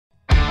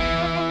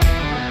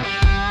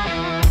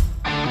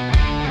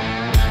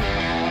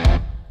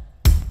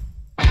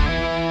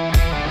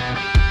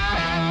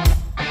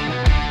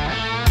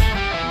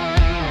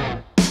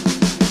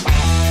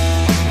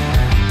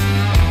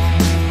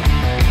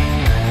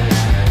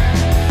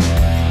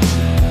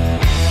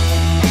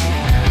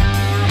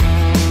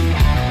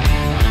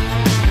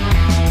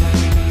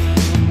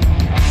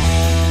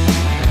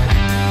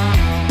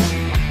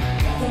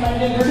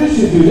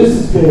you. This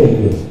is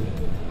big.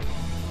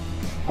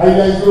 How you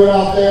guys doing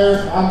out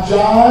there? I'm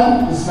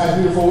John. This is my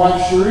beautiful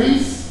wife,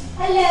 Cherise.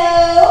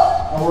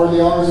 Hello. And we're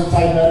the owners of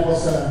Type Medical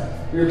Center.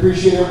 We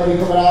appreciate everybody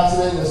coming out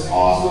today. This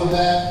awesome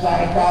event.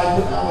 Dona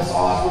Crowley putting on this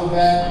awesome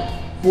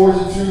event.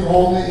 Fortitude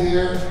holding it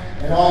here.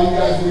 And all you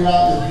guys doing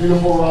out your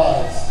beautiful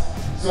rides.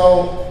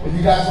 So if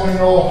you guys want to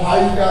know how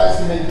you guys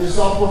can make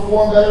yourself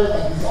perform better,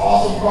 like these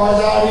awesome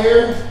cars out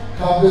here,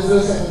 come visit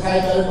us at the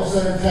Type Medical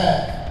Center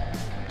 10.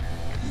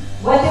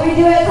 What do we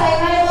do at Type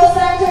Medical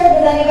Center?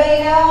 Does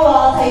anybody know?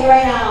 Well, I'll tell you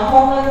right now.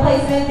 Hormone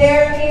replacement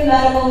therapy,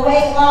 medical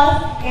weight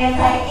loss,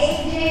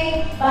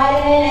 anti-aging,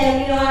 vitamin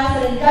and amino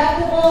acid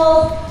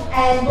injectables,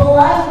 and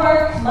blood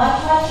work,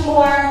 much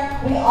more.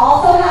 We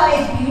also have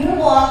a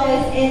beautiful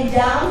office in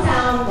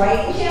downtown,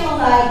 right in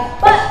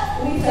Channelside,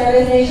 but we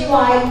service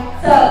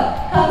nationwide. So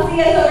come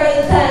see us over at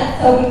the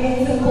tent so we can give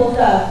you some cool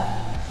stuff.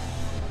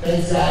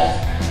 Thanks,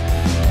 guys.